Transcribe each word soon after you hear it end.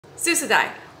Susadai,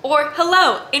 or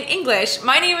hello in English.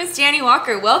 My name is Dani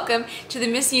Walker. Welcome to the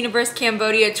Miss Universe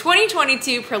Cambodia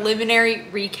 2022 preliminary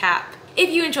recap. If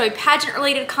you enjoy pageant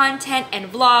related content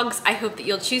and vlogs, I hope that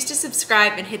you'll choose to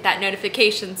subscribe and hit that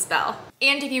notifications bell.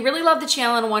 And if you really love the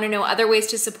channel and want to know other ways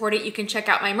to support it, you can check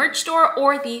out my merch store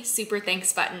or the super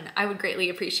thanks button. I would greatly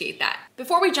appreciate that.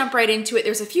 Before we jump right into it,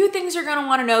 there's a few things you're going to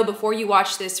want to know before you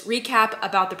watch this recap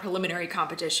about the preliminary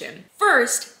competition.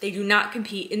 First, they do not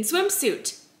compete in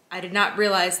swimsuit. I did not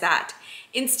realize that.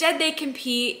 Instead, they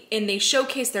compete and they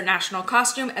showcase their national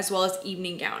costume as well as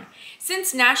evening gown.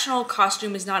 Since national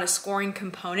costume is not a scoring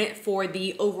component for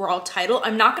the overall title,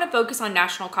 I'm not going to focus on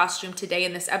national costume today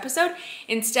in this episode.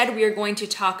 Instead, we are going to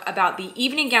talk about the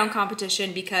evening gown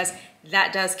competition because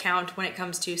that does count when it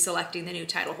comes to selecting the new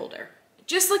title holder.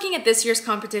 Just looking at this year's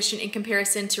competition in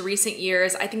comparison to recent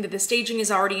years, I think that the staging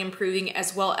is already improving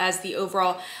as well as the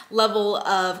overall level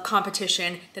of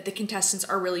competition that the contestants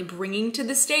are really bringing to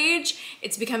the stage.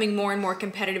 It's becoming more and more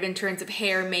competitive in terms of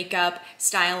hair, makeup,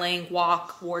 styling,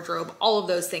 walk, wardrobe, all of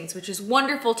those things, which is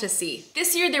wonderful to see.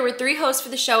 This year there were 3 hosts for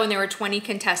the show and there were 20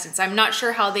 contestants. I'm not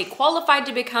sure how they qualified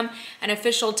to become an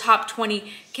official top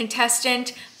 20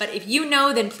 contestant, but if you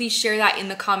know, then please share that in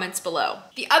the comments below.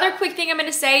 The other quick thing I'm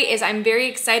going to say is I'm very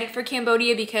excited for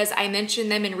Cambodia because I mentioned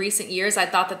them in recent years. I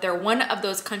thought that they're one of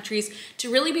those countries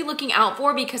to really be looking out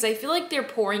for because I feel like they're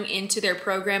pouring into their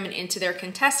program and into their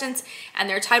contestants and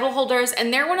their title holders,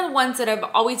 and they're one of the ones that have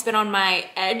always been on my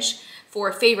edge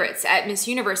for favorites at Miss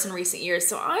Universe in recent years.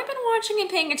 So I've been watching and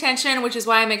paying attention, which is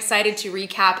why I'm excited to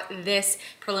recap this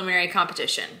preliminary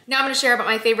competition. Now I'm gonna share about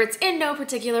my favorites in no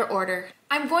particular order.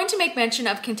 I'm going to make mention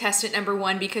of contestant number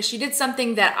 1 because she did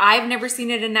something that I've never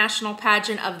seen at a national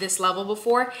pageant of this level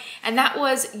before, and that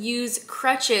was use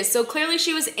crutches. So clearly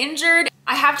she was injured.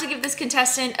 I have to give this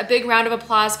contestant a big round of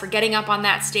applause for getting up on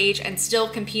that stage and still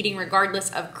competing regardless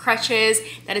of crutches.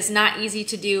 That is not easy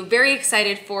to do. Very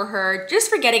excited for her just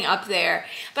for getting up there.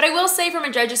 But I will say from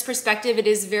a judge's perspective, it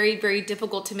is very, very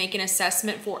difficult to make an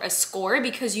assessment for a score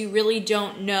because you really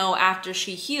don't know after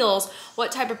she heals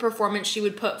what type of performance she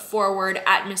would put forward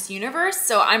at Miss Universe.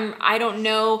 So I don't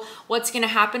know what's gonna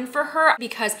happen for her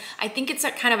because I think it's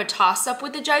a kind of a toss-up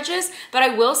with the judges, but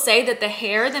I will say that the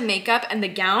hair, the makeup, and the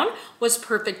gown was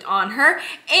perfect on her.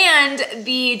 And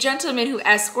the gentleman who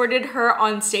escorted her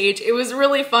on stage, it was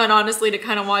really fun, honestly, to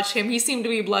kind of watch him. He seemed to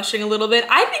be blushing a little bit.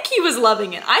 I think he was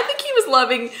loving it. I think he was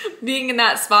loving being in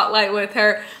that spotlight with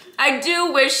her. I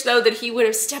do wish though that he would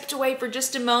have stepped away for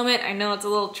just a moment. I know it's a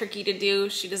little tricky to do.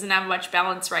 She doesn't have much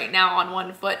balance right now on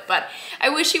one foot, but I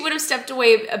wish he would have stepped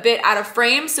away a bit out of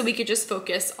frame so we could just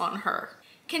focus on her.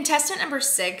 Contestant number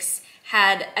 6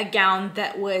 had a gown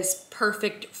that was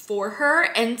perfect for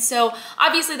her, and so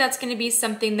obviously that's going to be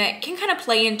something that can kind of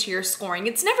play into your scoring.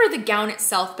 It's never the gown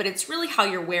itself, but it's really how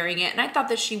you're wearing it, and I thought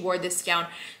that she wore this gown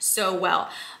so well.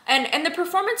 And the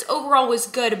performance overall was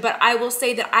good, but I will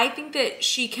say that I think that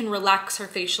she can relax her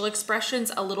facial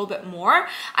expressions a little bit more.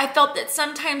 I felt that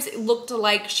sometimes it looked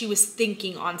like she was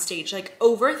thinking on stage, like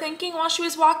overthinking while she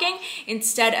was walking,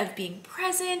 instead of being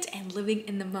present and living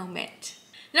in the moment.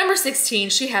 Number 16,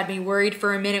 she had me worried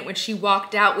for a minute when she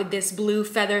walked out with this blue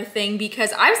feather thing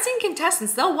because I've seen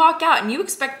contestants, they'll walk out and you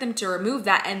expect them to remove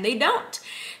that and they don't.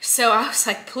 So I was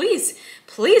like, please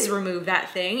remove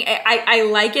that thing. I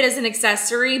like it as an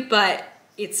accessory, but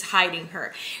it's hiding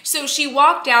her. So she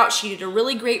walked out, she did a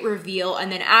really great reveal,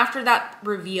 and then after that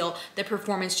reveal, the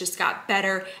performance just got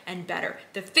better and better.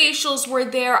 The facials were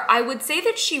there. I would say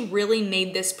that she really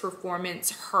made this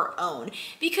performance her own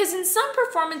because in some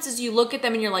performances you look at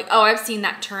them and you're like, oh, I've seen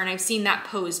that turn, I've seen that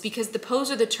pose, because the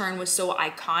pose or the turn was so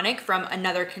iconic from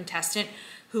another contestant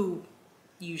who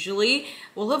usually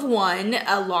will have won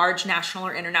a large national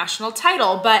or international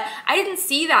title, but I didn't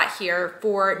see that here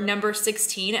for number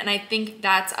 16, and I think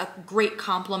that's a great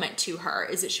compliment to her,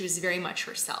 is that she was very much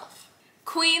herself.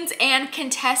 Queens and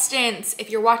contestants, if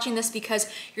you're watching this because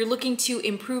you're looking to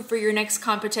improve for your next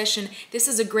competition, this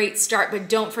is a great start, but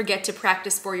don't forget to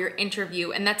practice for your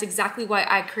interview. And that's exactly why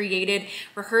I created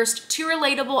Rehearsed to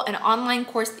Relatable, an online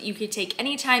course that you can take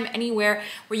anytime, anywhere,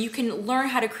 where you can learn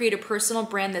how to create a personal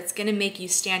brand that's gonna make you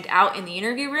stand out in the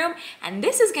interview room. And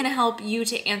this is gonna help you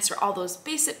to answer all those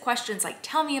basic questions like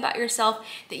tell me about yourself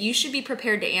that you should be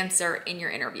prepared to answer in your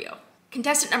interview.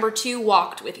 Contestant number 2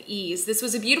 walked with ease. This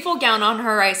was a beautiful gown on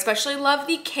her. I especially love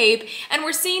the cape, and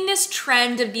we're seeing this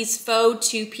trend of these faux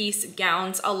 2-piece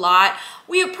gowns a lot.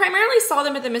 We primarily saw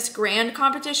them at the Miss Grand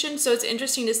competition, so it's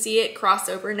interesting to see it cross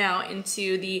over now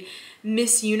into the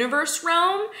Miss Universe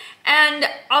realm. And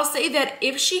I'll say that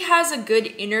if she has a good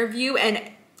interview, and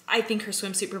I think her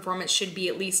swimsuit performance should be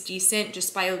at least decent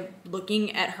just by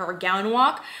looking at her gown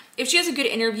walk. If she has a good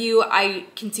interview, I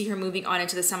can see her moving on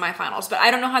into the semifinals, but I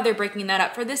don't know how they're breaking that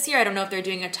up for this year. I don't know if they're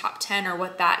doing a top 10 or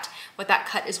what that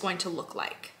cut is going to look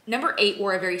like. Number 8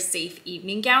 wore a very safe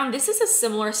evening gown. This is a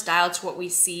similar style to what we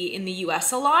see in the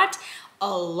US a lot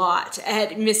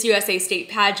at Miss USA state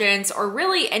pageants or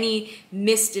really any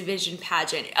Miss Division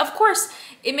pageant. Of course,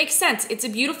 it makes sense. It's a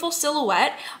beautiful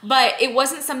silhouette, but it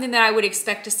wasn't something that I would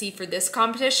expect to see for this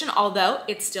competition, although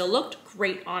it still looked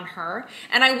great on her.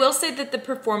 And I will say that the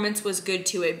performance was good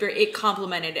too. It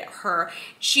complimented her.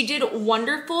 She did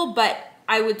wonderful, but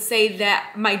I would say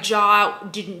that my jaw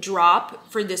didn't drop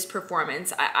for this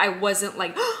performance. I wasn't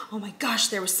like, oh my gosh,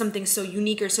 there was something so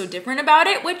unique or so different about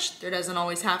it, which there doesn't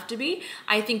always have to be.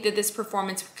 I think that this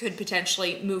performance could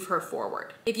potentially move her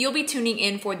forward. If you'll be tuning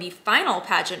in for the final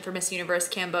pageant for Miss Universe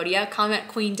Cambodia, comment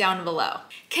queen down below.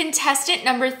 Contestant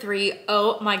number 3,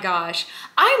 oh my gosh.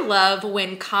 I love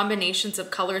when combinations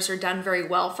of colors are done very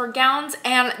well for gowns,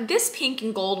 and this pink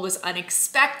and gold was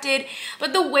unexpected,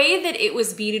 but the way that it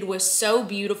was beaded was so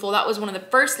beautiful. That was one of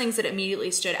the first things that immediately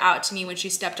stood out to me when she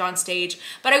stepped on stage.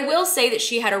 But I will say that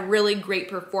she had a really great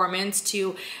performance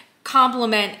to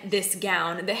complement this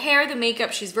gown. The hair, the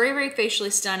makeup, she's very, very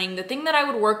facially stunning. The thing that I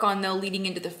would work on though leading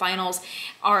into the finals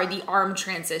are the arm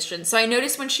transitions. So I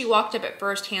noticed when she walked up at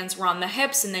first, hands were on the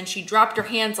hips, and then she dropped her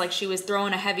hands like she was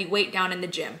throwing a heavy weight down in the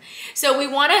gym. So we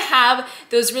want to have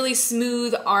those really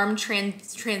smooth arm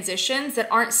transitions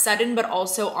that aren't sudden but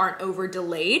also aren't over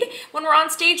delayed when we're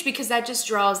on stage, because that just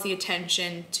draws the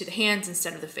attention to the hands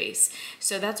instead of the face.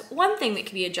 So that's one thing that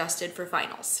can be adjusted for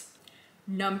finals.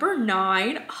 Number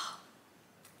 9, oh,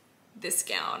 this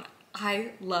gown.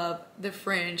 I love the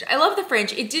fringe. I love the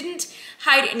fringe. It didn't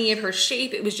hide any of her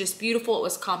shape. It was just beautiful. It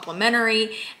was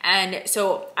complimentary. And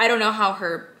so I don't know how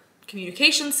her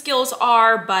communication skills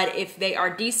are, but if they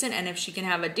are decent and if she can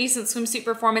have a decent swimsuit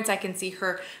performance, I can see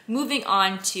her moving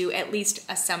on to at least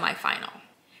a semifinal.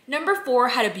 Number 4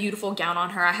 had a beautiful gown on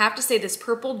her. I have to say this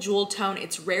purple jewel tone,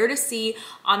 it's rare to see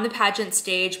on the pageant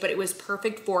stage, but it was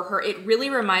perfect for her. It really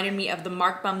reminded me of the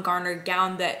Mark Baumgartner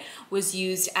gown that was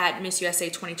used at Miss USA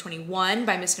 2021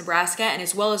 by Miss Nebraska, and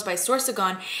as well as by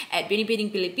Sorsogon at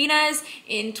Binibining Pilipinas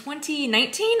in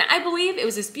 2019, I believe. It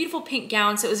was this beautiful pink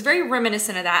gown, so it was very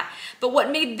reminiscent of that. But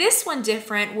what made this one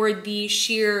different were the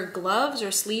sheer gloves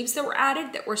or sleeves that were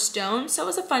added that were stone, so it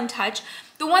was a fun touch.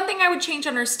 The one thing I would change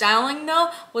on her styling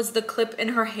though was the clip in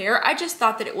her hair. I just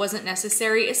thought that it wasn't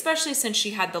necessary, especially since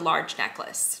she had the large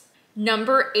necklace.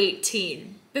 Number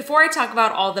 18. Before I talk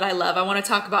about all that I love, I want to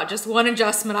talk about just one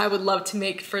adjustment I would love to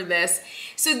make for this.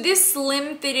 So this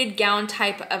slim fitted gown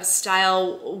type of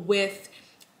style with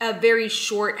a very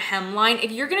short hemline.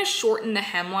 If you're going to shorten the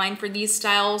hemline for these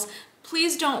styles,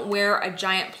 please don't wear a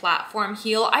giant platform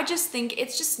heel. I just think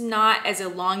it's just not as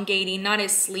elongating, not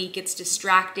as sleek, it's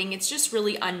distracting, it's just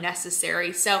really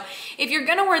unnecessary. So if you're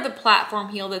gonna wear the platform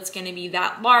heel that's gonna be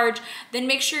that large, then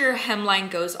make sure your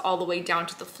hemline goes all the way down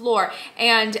to the floor.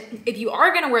 And if you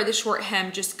are gonna wear the short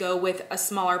hem, just go with a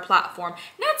smaller platform.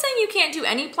 Not saying you can't do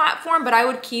any platform, but I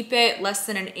would keep it less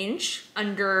than an inch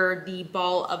under the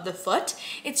ball of the foot.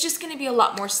 It's just gonna be a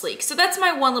lot more sleek. So that's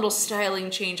my one little styling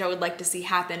change I would like to see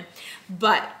happen.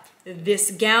 But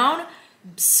this gown,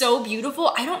 so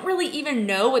beautiful. I don't really even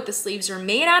know what the sleeves are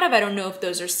made out of. I don't know if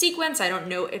those are sequins. I don't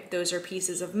know if those are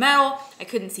pieces of metal. I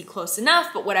couldn't see close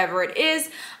enough, but whatever it is,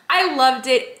 I loved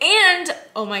it. And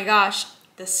oh my gosh,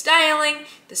 the styling,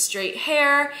 the straight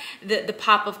hair, the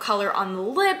pop of color on the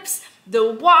lips,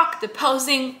 the walk, the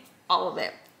posing, all of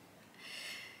it.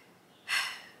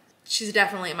 She's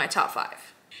definitely in my top 5.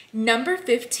 Number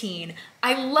 15,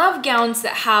 I love gowns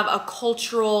that have a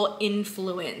cultural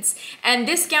influence. And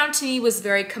this gown to me was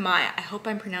very Khmer. I hope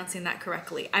I'm pronouncing that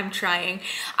correctly. I'm trying.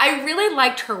 I really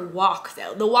liked her walk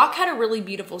though. The walk had a really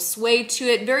beautiful sway to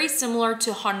it, very similar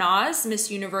to Hana's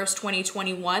Miss Universe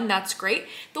 2021. That's great.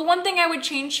 The one thing I would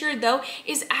change here though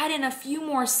is add in a few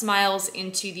more smiles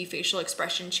into the facial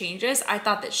expression changes. I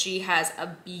thought that she has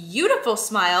a beautiful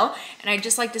smile and I'd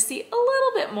just like to see a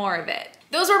little bit more of it.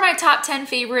 Those were my top 10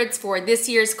 favorites for this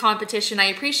year's competition. I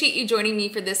appreciate you joining me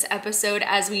for this episode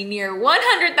as we near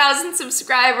 100,000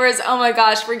 subscribers. Oh my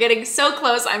gosh, we're getting so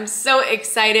close. I'm so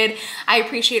excited. I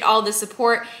appreciate all the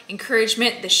support,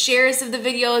 encouragement. The shares of the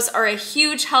videos are a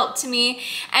huge help to me.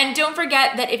 And don't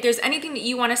forget that if there's anything that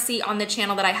you want to see on the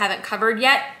channel that I haven't covered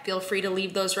yet, feel free to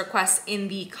leave those requests in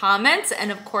the comments.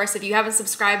 And of course, if you haven't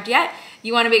subscribed yet,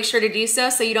 you want to make sure to do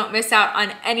so you don't miss out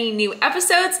on any new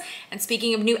episodes. And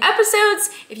speaking of new episodes,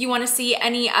 episodes. If you want to see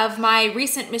any of my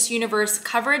recent Miss Universe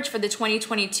coverage for the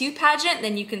 2022 pageant,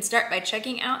 then you can start by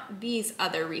checking out these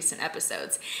other recent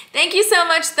episodes. Thank you so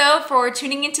much though for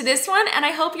tuning into this one, and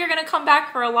I hope you're going to come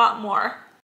back for a lot more.